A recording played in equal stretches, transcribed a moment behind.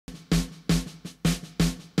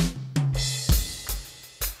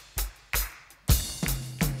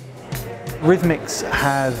Rhythmix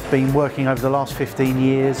have been working over the last 15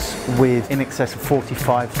 years with in excess of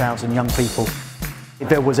 45,000 young people. If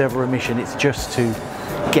there was ever a mission, it's just to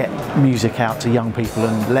get music out to young people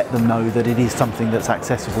and let them know that it is something that's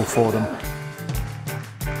accessible for them.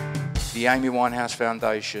 The Amy Winehouse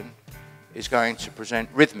Foundation is going to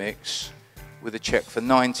present Rhythmix with a cheque for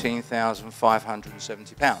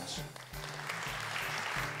 £19,570.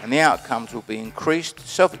 And the outcomes will be increased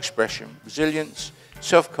self-expression, resilience,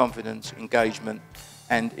 self-confidence, engagement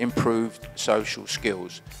and improved social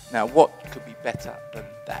skills. Now what could be better than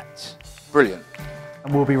that? Brilliant.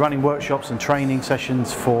 And we'll be running workshops and training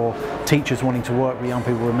sessions for teachers wanting to work with young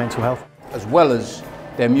people with mental health. As well as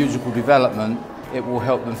their musical development, it will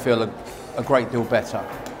help them feel a great deal better.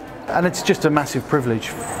 And it's just a massive privilege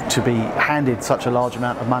to be handed such a large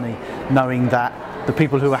amount of money, knowing that the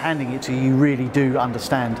people who are handing it to you really do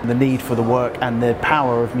understand the need for the work and the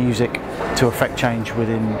power of music to affect change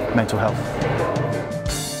within mental health.